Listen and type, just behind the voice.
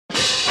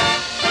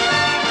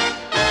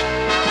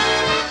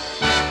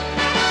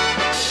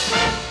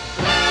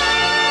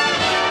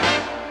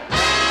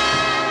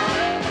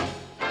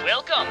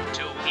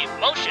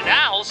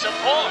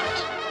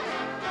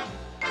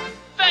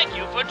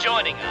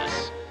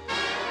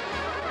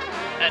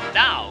And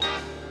now,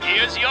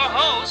 here's your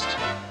host,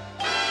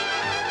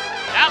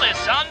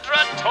 Alessandra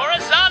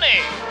Torresani.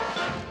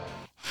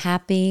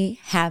 Happy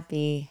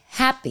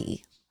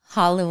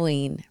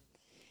Halloween.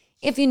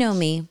 If you know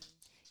me,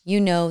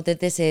 you know that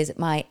this is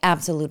my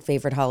absolute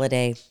favorite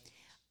holiday.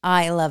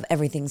 I love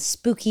everything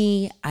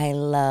spooky. I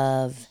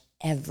love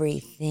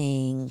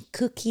everything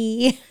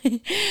cookie.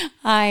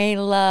 I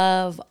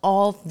love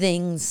all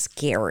things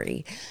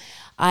scary.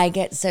 I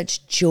get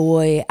such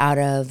joy out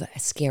of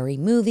scary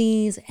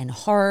movies and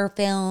horror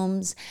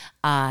films.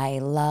 I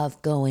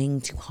love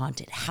going to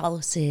haunted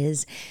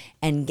houses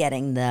and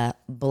getting the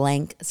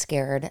blank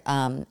scared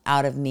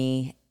out of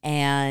me.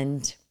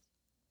 And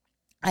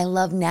I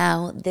love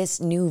now this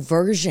new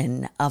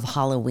version of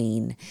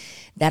Halloween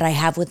that I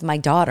have with my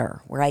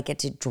daughter, where I get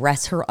to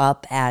dress her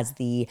up as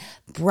the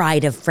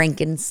bride of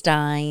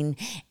Frankenstein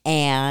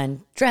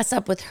and dress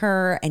up with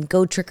her and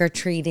go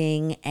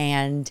trick-or-treating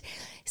and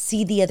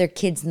see the other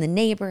kids in the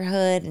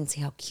neighborhood and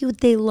see how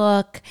cute they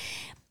look.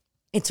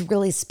 It's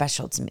really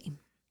special to me.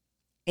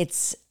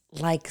 It's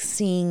like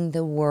seeing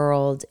the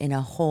world in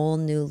a whole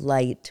new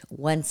light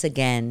once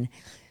again,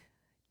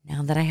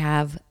 now that I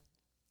have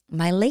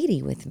my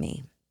lady with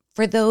me.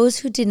 For those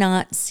who did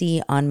not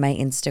see on my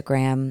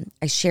Instagram,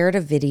 I shared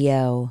a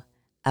video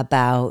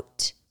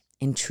about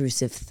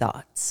intrusive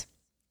thoughts.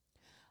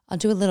 I'll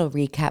do a little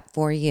recap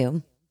for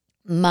you.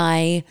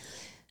 My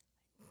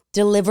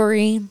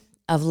delivery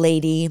of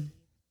Lady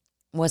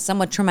was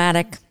somewhat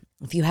traumatic.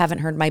 If you haven't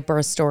heard my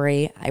birth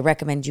story, I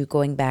recommend you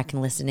going back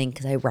and listening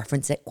because I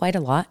reference it quite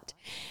a lot.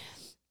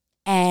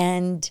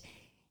 And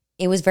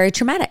it was very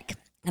traumatic.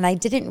 And I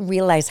didn't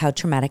realize how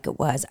traumatic it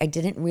was. I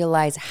didn't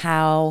realize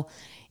how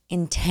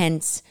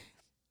intense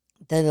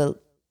the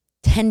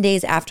 10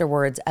 days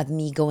afterwards of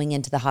me going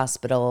into the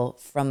hospital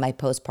from my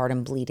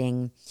postpartum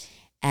bleeding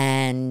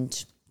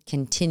and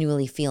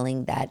continually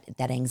feeling that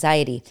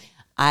anxiety.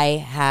 I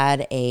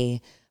had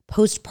a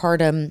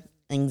postpartum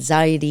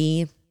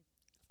anxiety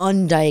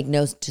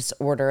undiagnosed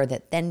disorder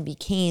that then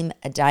became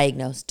a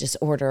diagnosed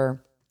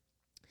disorder,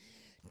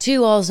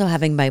 to also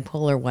having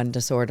bipolar 1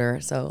 disorder,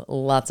 so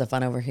lots of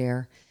fun over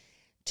here,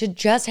 to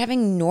just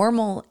having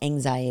normal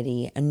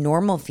anxiety and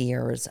normal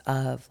fears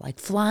of like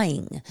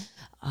flying,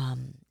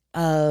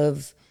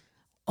 of,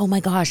 oh my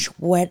gosh,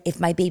 what if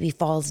my baby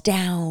falls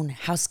down?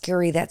 How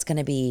scary that's going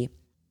to be.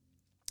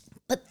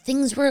 But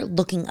things were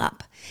looking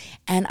up.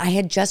 And I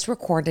had just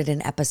recorded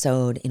an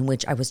episode in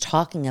which I was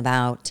talking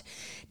about,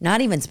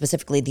 not even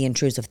specifically the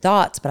intrusive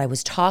thoughts, but I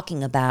was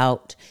talking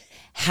about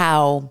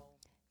how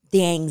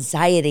the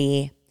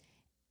anxiety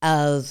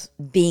of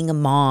being a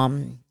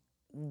mom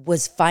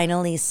was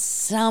finally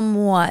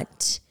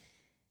somewhat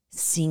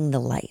seeing the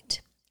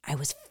light. I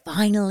was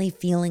finally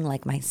feeling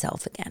like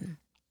myself again.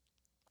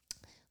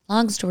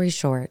 Long story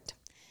short,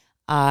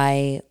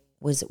 I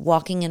was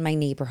walking in my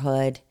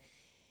neighborhood.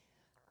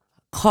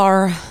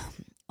 Car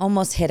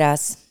almost hit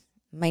us.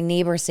 My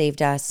neighbor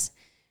saved us.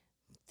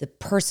 The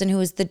person who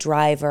was the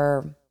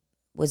driver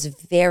was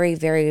very,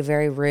 very,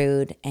 very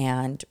rude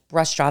and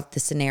brushed off the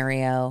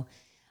scenario.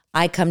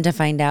 I come to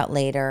find out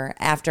later,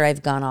 after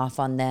I've gone off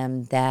on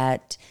them,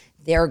 that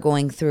they're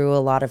going through a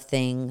lot of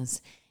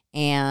things.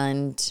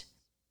 And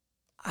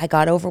I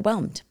got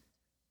overwhelmed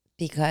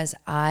because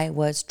I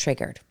was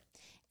triggered.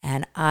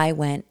 And I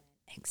went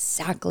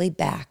exactly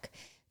back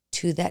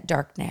to that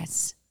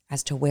darkness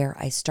as to where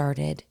I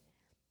started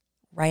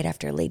right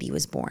after Lady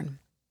was born.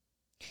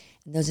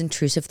 And those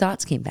intrusive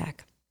thoughts came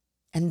back.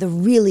 And the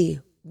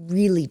really,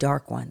 really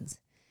dark ones,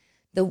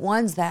 the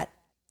ones that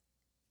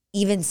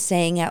even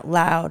saying out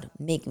loud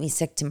make me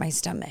sick to my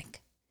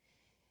stomach.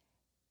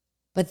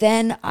 But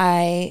then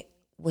I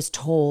was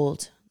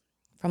told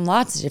from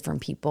lots of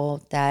different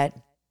people that,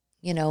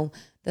 the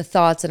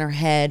thoughts in our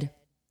head,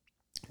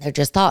 they're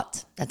just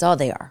thoughts. That's all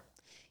they are.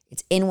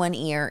 It's in one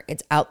ear,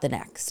 it's out the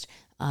next.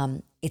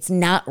 It's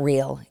not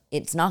real.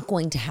 It's not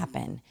going to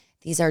happen.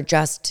 These are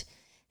just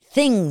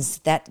things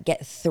that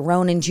get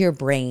thrown into your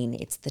brain.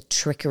 It's the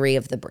trickery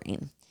of the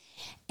brain.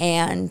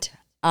 And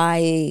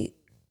I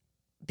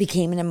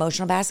became an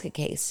emotional basket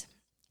case.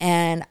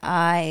 And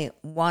I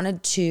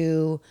wanted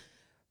to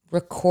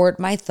record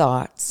my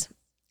thoughts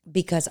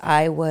because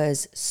I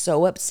was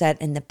so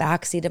upset in the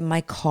backseat of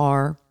my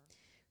car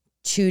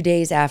 2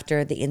 days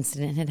after the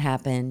incident had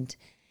happened,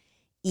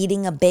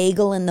 eating a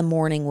bagel in the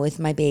morning with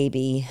my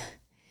baby.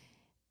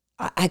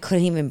 I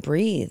couldn't even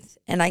breathe.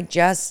 And I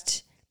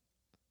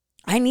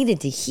needed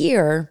to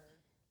hear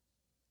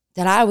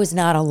that I was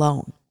not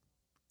alone.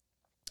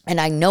 And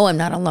I know I'm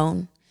not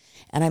alone.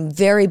 And I'm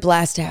very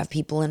blessed to have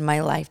people in my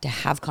life to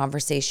have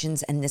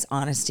conversations and this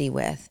honesty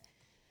with.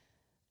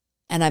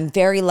 And I'm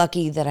very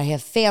lucky that I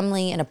have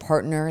family and a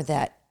partner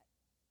that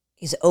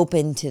is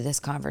open to this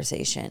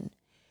conversation.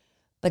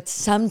 But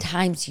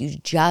sometimes you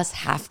just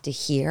have to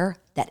hear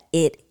that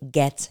it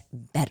gets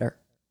better.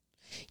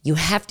 You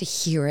have to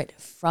hear it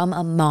from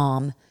a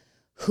mom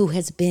who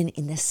has been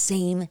in the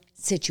same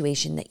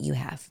situation that you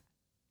have.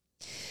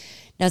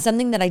 Now,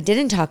 something that I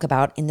didn't talk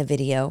about in the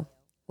video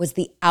was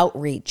the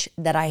outreach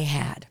that I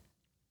had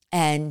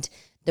and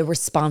the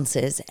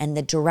responses and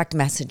the direct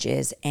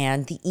messages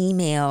and the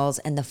emails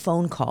and the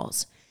phone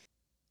calls.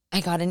 I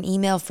got an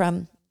email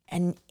from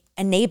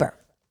a neighbor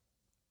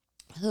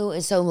who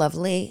is so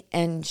lovely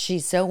and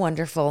she's so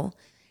wonderful.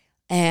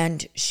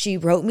 And she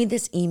wrote me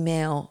this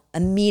email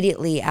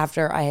immediately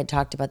after I had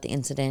talked about the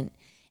incident.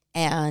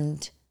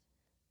 And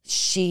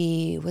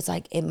she was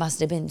like, it must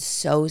have been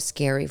so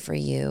scary for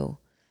you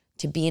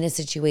to be in a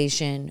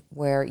situation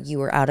where you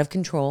were out of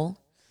control.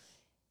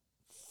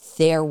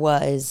 There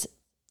was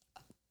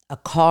a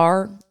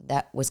car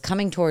that was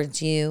coming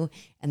towards you,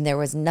 and there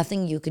was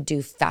nothing you could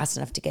do fast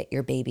enough to get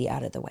your baby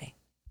out of the way.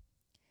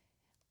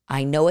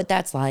 I know what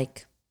that's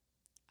like.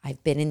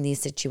 I've been in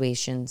these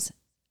situations.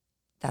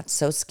 That's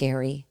so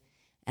scary,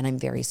 and I'm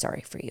very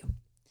sorry for you.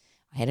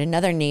 I had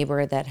another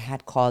neighbor that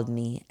had called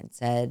me and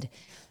said,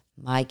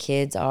 my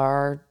kids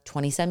are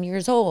 20-some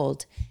years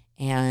old,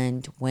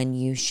 and when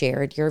you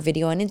shared your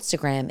video on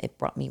Instagram, it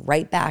brought me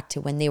right back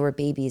to when they were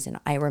babies, and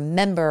I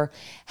remember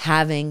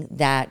having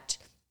that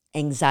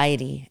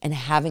anxiety and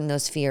having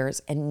those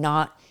fears and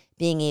not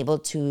being able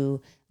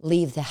to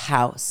leave the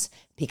house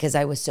because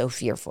I was so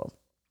fearful.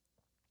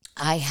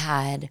 I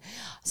had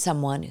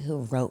someone who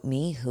wrote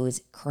me who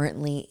is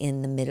currently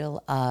in the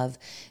middle of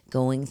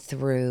going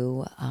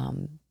through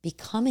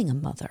becoming a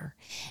mother.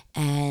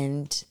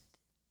 And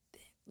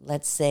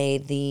let's say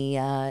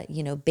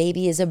the,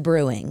 baby is a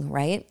brewing,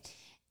 right?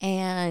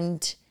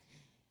 And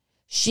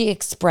she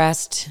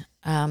expressed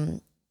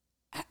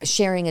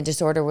sharing a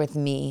disorder with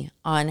me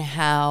on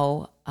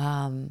how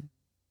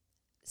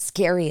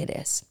scary it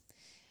is.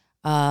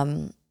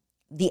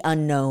 The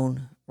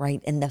unknown,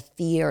 right? And the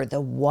fear,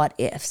 the what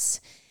ifs,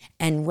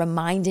 and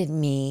reminded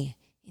me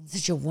in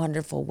such a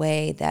wonderful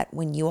way that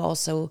when you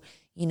also,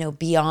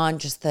 beyond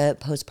just the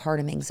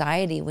postpartum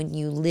anxiety, when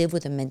you live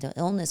with a mental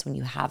illness, when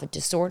you have a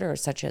disorder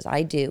such as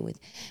I do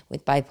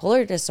with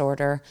bipolar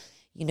disorder,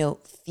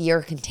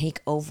 fear can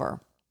take over.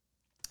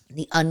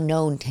 The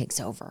unknown takes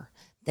over.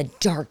 The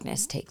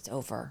darkness takes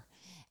over.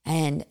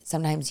 And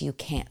sometimes you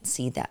can't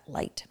see that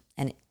light.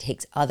 And it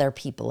takes other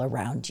people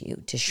around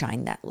you to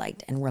shine that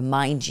light and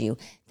remind you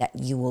that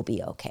you will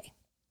be okay.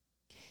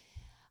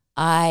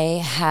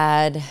 I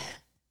had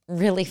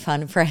really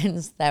fun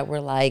friends that were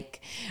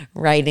like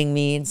writing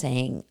me and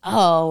saying,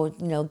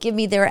 give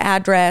me their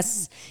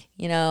address.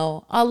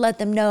 I'll let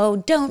them know.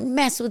 Don't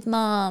mess with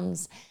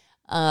moms.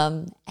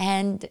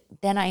 And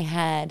then I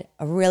had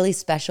a really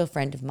special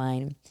friend of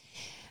mine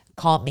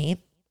call me,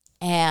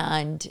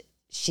 and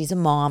she's a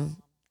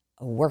mom,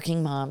 a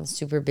working mom,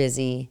 super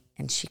busy.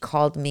 And she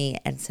called me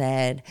and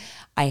said,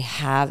 I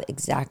have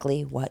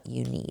exactly what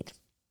you need.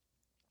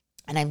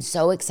 And I'm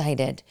so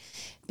excited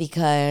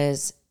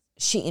because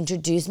she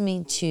introduced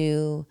me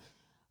to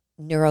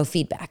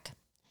neurofeedback.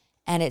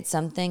 And it's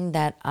something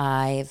that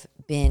I've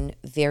been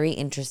very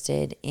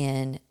interested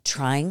in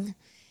trying.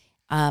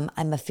 I'm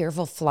a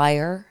fearful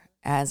flyer,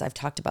 as I've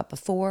talked about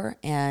before.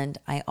 And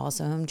I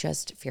also am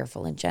just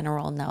fearful in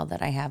general now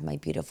that I have my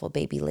beautiful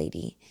baby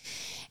lady.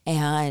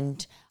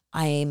 And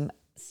I'm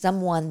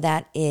someone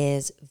that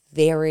is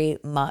very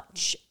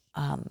much,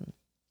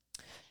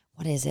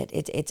 what is it?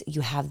 It's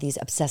you have these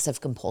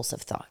obsessive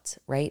compulsive thoughts,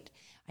 right?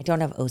 I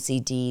don't have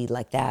OCD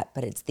like that,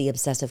 but it's the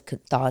obsessive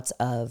thoughts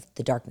of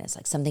the darkness,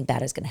 like something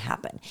bad is going to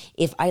happen.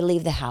 If I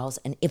leave the house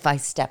and if I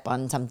step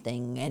on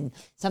something and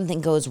something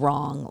goes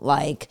wrong,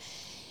 like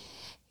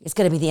it's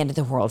going to be the end of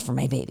the world for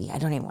my baby. I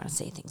don't even want to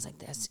say things like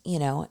this,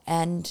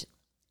 and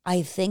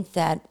I think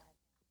that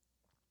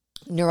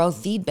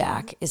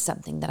neurofeedback is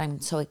something that I'm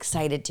so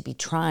excited to be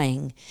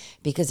trying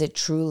because it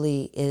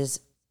truly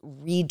is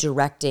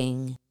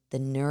redirecting the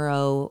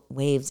neuro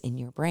waves in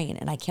your brain.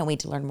 And I can't wait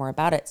to learn more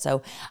about it.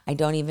 So I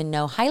don't even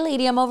know. Hi,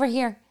 lady, I'm over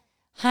here.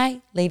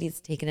 Hi, lady's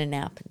taking a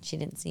nap and she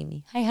didn't see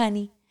me. Hi,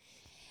 honey.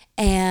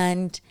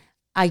 And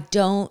I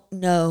don't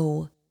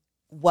know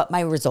what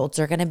my results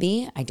are going to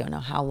be. I don't know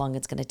how long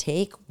it's going to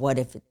take. What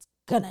if it's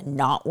going to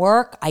not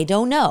work? I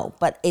don't know.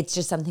 But it's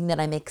just something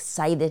that I'm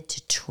excited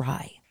to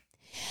try.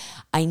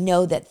 I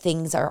know that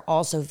things are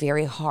also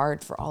very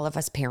hard for all of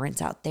us parents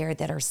out there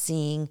that are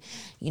seeing,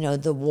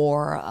 the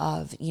war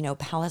of,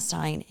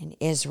 Palestine and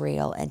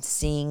Israel and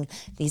seeing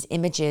these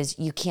images.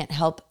 You can't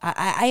help.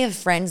 I have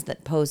friends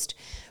that post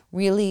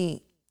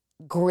really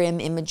grim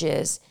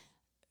images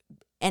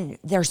and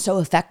they're so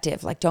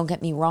effective. Like, don't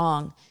get me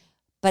wrong.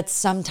 But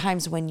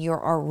sometimes when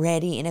you're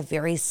already in a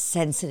very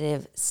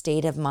sensitive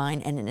state of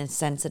mind and in a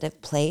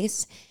sensitive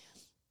place,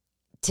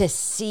 to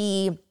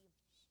see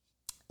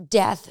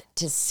death,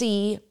 to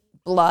see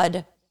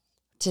blood,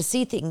 to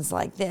see things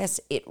like this,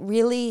 it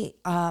really,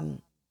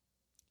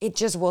 it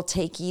just will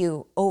take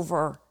you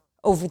over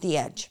the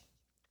edge.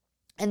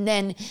 And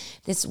then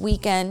this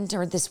weekend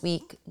or this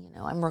week,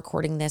 I'm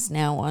recording this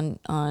now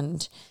on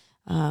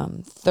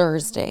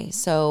Thursday.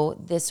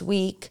 So this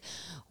week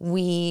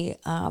we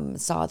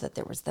saw that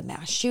there was the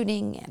mass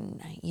shooting,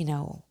 and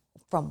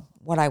from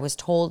what I was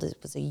told, it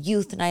was a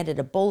youth night at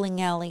a bowling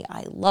alley.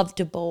 I love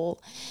to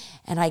bowl.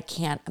 And I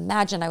can't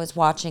imagine. I was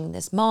watching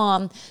this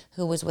mom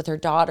who was with her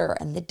daughter,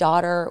 and the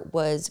daughter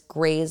was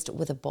grazed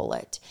with a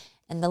bullet.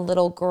 And the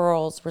little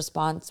girl's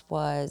response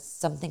was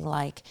something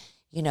like,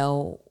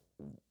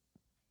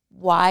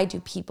 why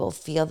do people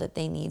feel that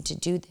they need to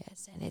do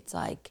this? And it's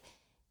like,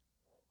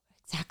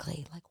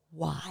 exactly, like,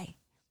 why?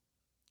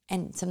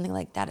 And something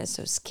like that is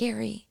so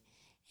scary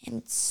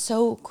and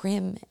so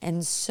grim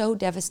and so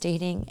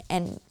devastating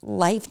and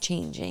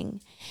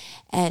life-changing.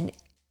 And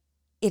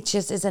it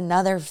just is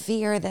another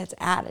fear that's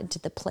added to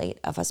the plate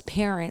of us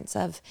parents,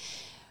 of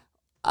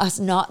us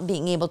not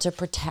being able to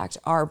protect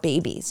our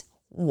babies.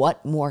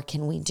 What more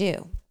can we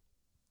do?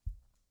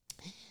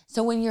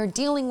 So when you're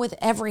dealing with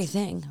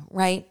everything,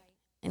 right,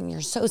 and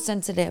you're so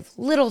sensitive,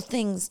 little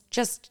things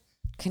just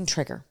can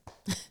trigger.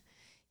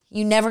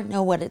 You never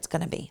know what it's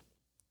going to be.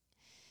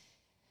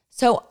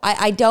 So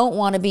I don't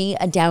want to be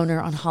a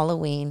downer on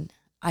Halloween.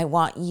 I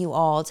want you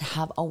all to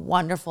have a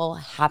wonderful,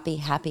 happy,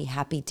 happy,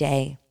 happy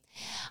day.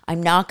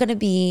 I'm not going to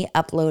be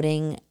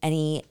uploading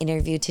any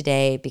interview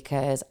today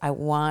because I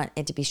want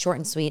it to be short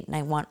and sweet, and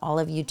I want all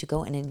of you to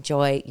go and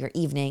enjoy your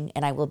evening.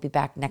 And I will be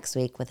back next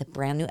week with a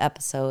brand new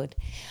episode,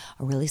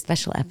 a really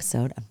special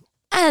episode,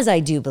 as I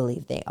do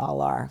believe they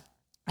all are.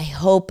 I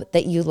hope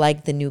that you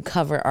like the new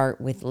cover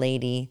art with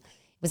Lady.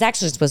 It was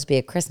actually supposed to be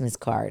a Christmas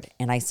card,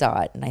 and I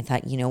saw it, and I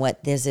thought, you know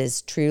what? This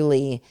is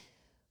truly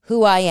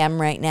who I am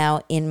right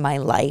now in my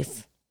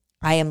life.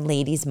 I am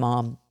Lady's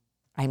mom.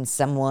 I'm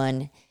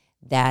someone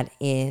that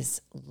is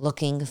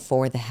looking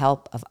for the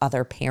help of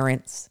other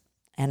parents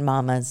and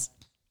mamas.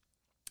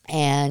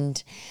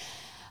 And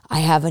I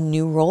have a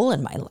new role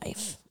in my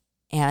life,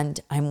 and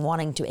I'm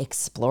wanting to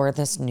explore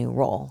this new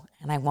role,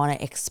 and I want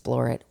to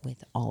explore it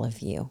with all of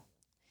you.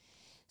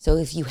 So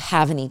if you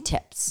have any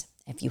tips,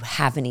 if you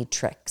have any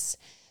tricks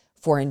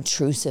for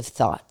intrusive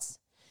thoughts,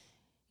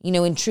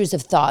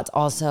 intrusive thoughts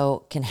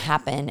also can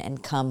happen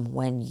and come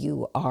when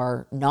you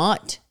are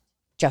not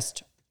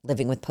just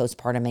living with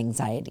postpartum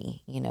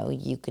anxiety.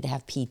 You could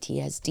have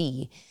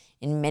PTSD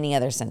in many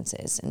other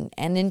senses.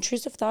 And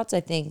intrusive thoughts,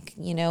 I think,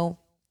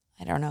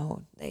 I don't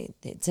know,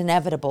 it's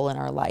inevitable in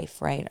our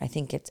life, right? I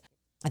think it's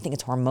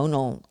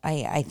hormonal.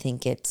 I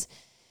think it's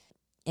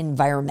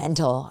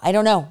environmental. I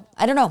don't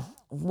know.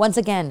 Once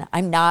again,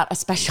 I'm not a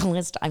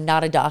specialist. I'm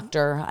not a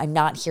doctor. I'm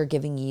not here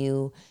giving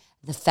you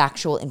the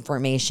factual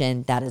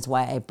information. That is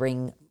why I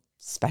bring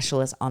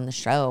specialists on the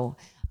show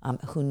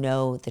who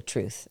know the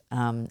truth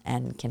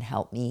and can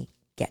help me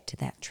get to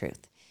that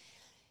truth.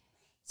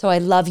 So I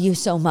love you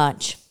so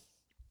much.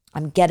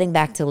 I'm getting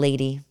back to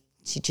Lady.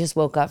 She just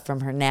woke up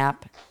from her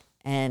nap,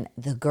 and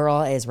the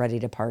girl is ready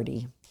to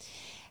party.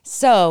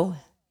 So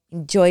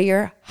enjoy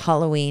your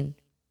Halloween.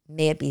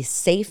 May it be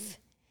safe.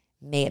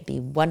 May it be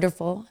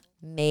wonderful.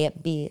 May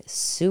it be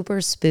super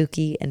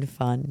spooky and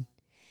fun.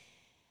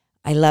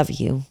 I love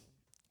you,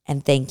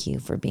 and thank you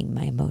for being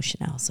my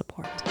emotional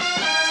support.